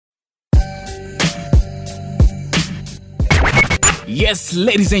Yes,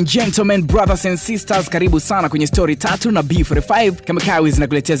 ladies and gentlemen, brothers and sisters, karibu sana kwenye story tatu na B45. Kama kawaida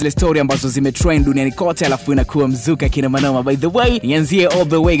zinakuletea zile story ambazo zimetrend duniani kote, alafu inakuwa mzuka kina manoma. By the way, nianzie all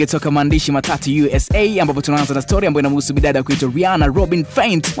the way kutoka maandishi matatu USA, ambapo tunaanza na story ambayo inamhusu bidada kuitwa Rihanna Robin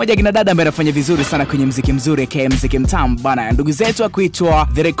Faint, moja kina dada ambaye anafanya vizuri sana kwenye muziki mzuri aka muziki mtamu bana. Ndugu zetu kuitwa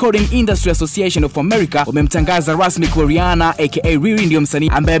The Recording Industry Association of America wamemtangaza rasmi kwa Rihanna aka Riri ndio msanii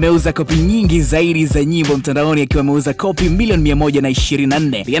ambaye ameuza kopi nyingi zaidi za nyimbo mtandaoni, akiwa ameuza kopi milioni 124.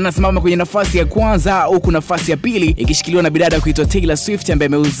 Rihanna anasimama kwenye nafasi ya kwanza, huku nafasi ya pili ikishikiliwa na bidada kuitwa Taylor Swift ambaye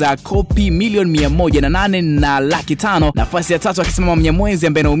ameuza kopi milioni 108 na laki 5. Nafasi ya tatu akisimama Mnyamwezi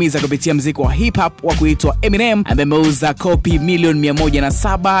ambaye anaumiza kupitia muziki wa hip hop wa kuitwa Eminem ambaye ameuza kopi milioni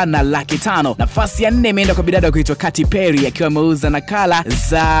 107 na laki 5. Nafasi ya 4 imeenda kwa bidada kuitwa Katy Perry akiwa ameuza nakala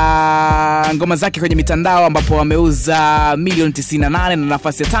za ngoma zake kwenye mitandao ambapo ameuza milioni 98, na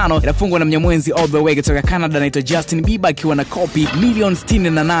nafasi ya 5 inafungwa na Mnyamwezi all the way kutoka Canada anaitwa Justin Bieber akiwa na kopi milioni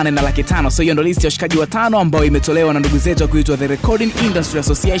 68 na laki 5. So hiyo ndio list ya washikaji watano ambao imetolewa na ndugu zetu kuitwa The Recording Industry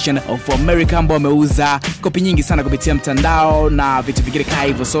Association of America ambao wameuza kopi nyingi sana kupitia mtandao na vitu vingine kama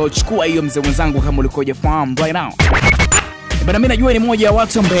hivyo. So chukua hiyo mzee mwenzangu kama ulikuwa hujafahamu right now. Bana, mimi najua ni mmoja wa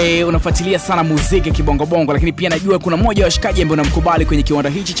watu ambaye unafuatilia sana muziki kibongo bongo, lakini pia najua kuna mmoja wa washikaji ambaye unamkubali kwenye kiwanda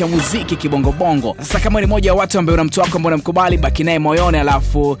hichi cha muziki kibongo bongo. Sasa kama ni mmoja wa watu ambaye una mtu wako ambaye unamkubali, baki naye moyoni,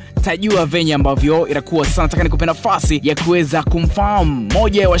 alafu tajua venye ambavyo itakuwa sana. Nataka nikupe nafasi ya kuweza kumfahamu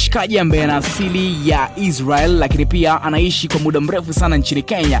mmoja wa washikaji ambaye ana asili ya Israel, lakini pia anaishi kwa muda mrefu sana nchini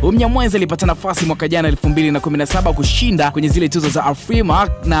Kenya. Mnyamwezi alipata nafasi mwaka jana 2017 kushinda kwenye zile tuzo za Afrima,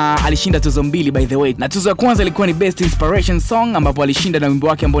 na alishinda tuzo mbili by the way. Na tuzo ya kwanza ilikuwa ni Best Inspiration Song ambapo alishinda na wimbo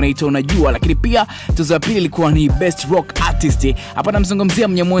wake ambao unaitwa Unajua, lakini pia tuzo ya pili ilikuwa ni Best Rock Artist. Hapa namzungumzia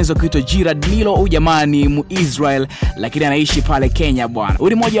Mnyamwezi kuitwa Jirad Milo. Huyu jamaa ni Muisrael lakini anaishi pale Kenya bwana. Huyu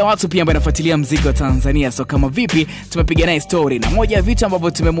ni mmoja wa watu pia ambaye anafuatilia muziki wa Tanzania. So kama vipi tumepiga naye story, na moja ya vitu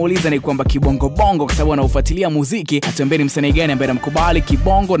ambavyo tumemuuliza ni kwamba kibongo bongo, kwa sababu anafuatilia muziki, atuambie ni msanii gani ambaye anamkubali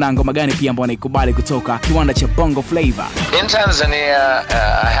kibongo na ngoma gani pia ambayo anaikubali kutoka kiwanda cha Bongo Flavor. In Tanzania,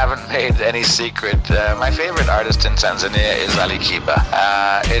 I haven't made any secret. My favorite artist in Tanzania is Ali Kiba.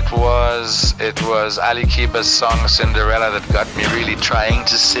 It was Ali Kiba's song Cinderella that got me really trying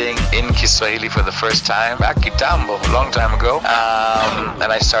to sing in Kiswahili for the first time back kitambo, a long time ago.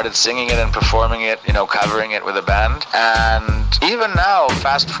 And I started singing it and performing it, covering it with a band. And even now,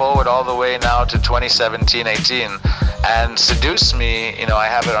 fast forward all the way now to 2017-18, and Seduce Me, I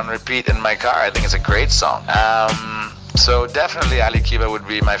have it on repeat in my car. I think it's a great song. So definitely Ali Kiba would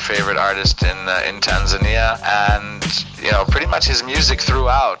be my favorite artist in Tanzania, and pretty much his music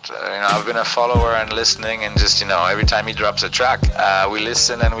throughout. I've been a follower and listening, and just every time he drops a track, we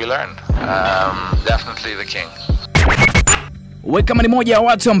listen and we learn. Definitely the king. Wewe kama ni mmoja wa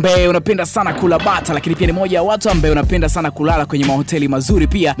watu ambaye unapenda sana kula bata, lakini pia ni mmoja wa watu ambaye unapenda sana kulala kwenye mahoteli mazuri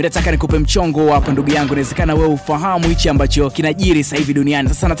pia, mimi nataka nikupe mchongo hapa ndugu yangu. Inawezekana wewe ufahamu hichi ambacho kinajiri sasa hivi duniani.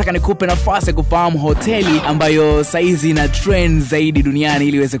 Sasa nataka nikupe nafasi ya kufahamu hoteli ambayo saizi ina trend zaidi duniani,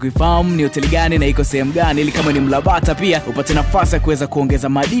 ili uweze kuifahamu ni hoteli gani na iko sehemu gani, ili kama ni mlabata pia upate nafasi ya kuweza kuongeza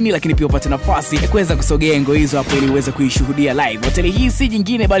madini, lakini pia upate nafasi ya kuweza kusogea ngo hizo hapo ili uweze kuishuhudia live. Hoteli hii si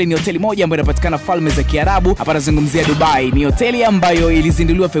jingine bali ni hoteli moja ambayo inapatikana Falme za Kiarabu. Hapa nazungumzia Dubai. Ni hoteli ambayo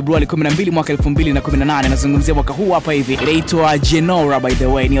ilizinduliwa Februari 12 mwaka 2018. Nazungumzia mwaka huu hapa hivi. Inaitwa Genora by the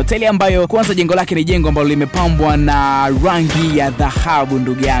way. Ni hoteli ambayo kwanza jengo lake ni jengo ambalo limepambwa na rangi ya dhahabu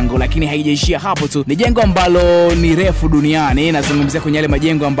ndugu yangu, lakini haijaishia hapo tu. Ni jengo ambalo ni refu duniani. Nazungumzia kwenye yale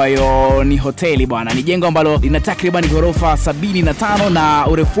majengo ambayo ni hoteli bwana. Ni jengo ambalo lina takriban ghorofa 75 na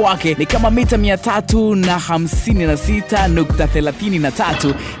urefu wake ni kama mita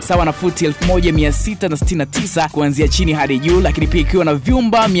 356.33 sawa na futi 1669 kuanzia chini hadi juu, lakini pia ikiwa na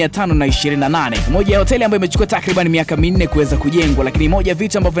vyumba 528. Moja ya hoteli ambayo imechukua takriban miaka 4 kuweza kujengwa, lakini moja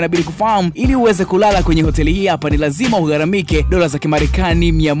vitu ambavyo inabidi kufahamu ili uweze kulala kwenye hoteli hii hapa ni lazima ugharamike dola za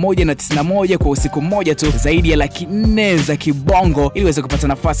Kimarekani 191 kwa usiku mmoja tu, zaidi ya laki 4 za kibongo ili uweze kupata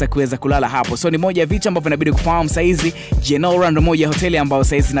nafasi ya kuweza kulala hapo. So ni moja ya vitu ambavyo inabidi kufahamu saizi. Genora ndio moja ya hoteli ambayo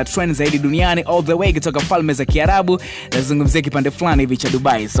saizi na trend zaidi duniani all the way kutoka Falme za Kiarabu. Nazungumzia kipande fulani hivi cha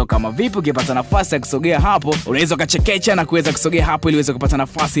Dubai. So kama vipi ukipata nafasi ya kusogea hapo, unaweza ukachekecha na kuweza kusogea hapo ili uweze kupata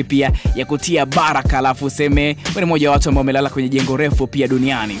nafasi pia ya kutia baraka, alafu useme wewe ni mmoja wa watu ambao wamelala kwenye jengo refu pia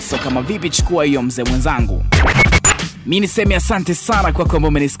duniani. So kama vipi chukua hiyo mzee mwenzangu. Mimi niseme asante sana kwa kwamba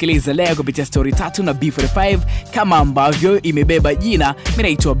umenisikiliza leo kupitia story tatu na B45 kama ambavyo imebeba jina. Mimi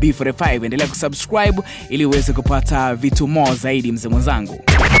naitwa B45. Endelea kusubscribe ili uweze kupata vitu more zaidi mzee mwenzangu.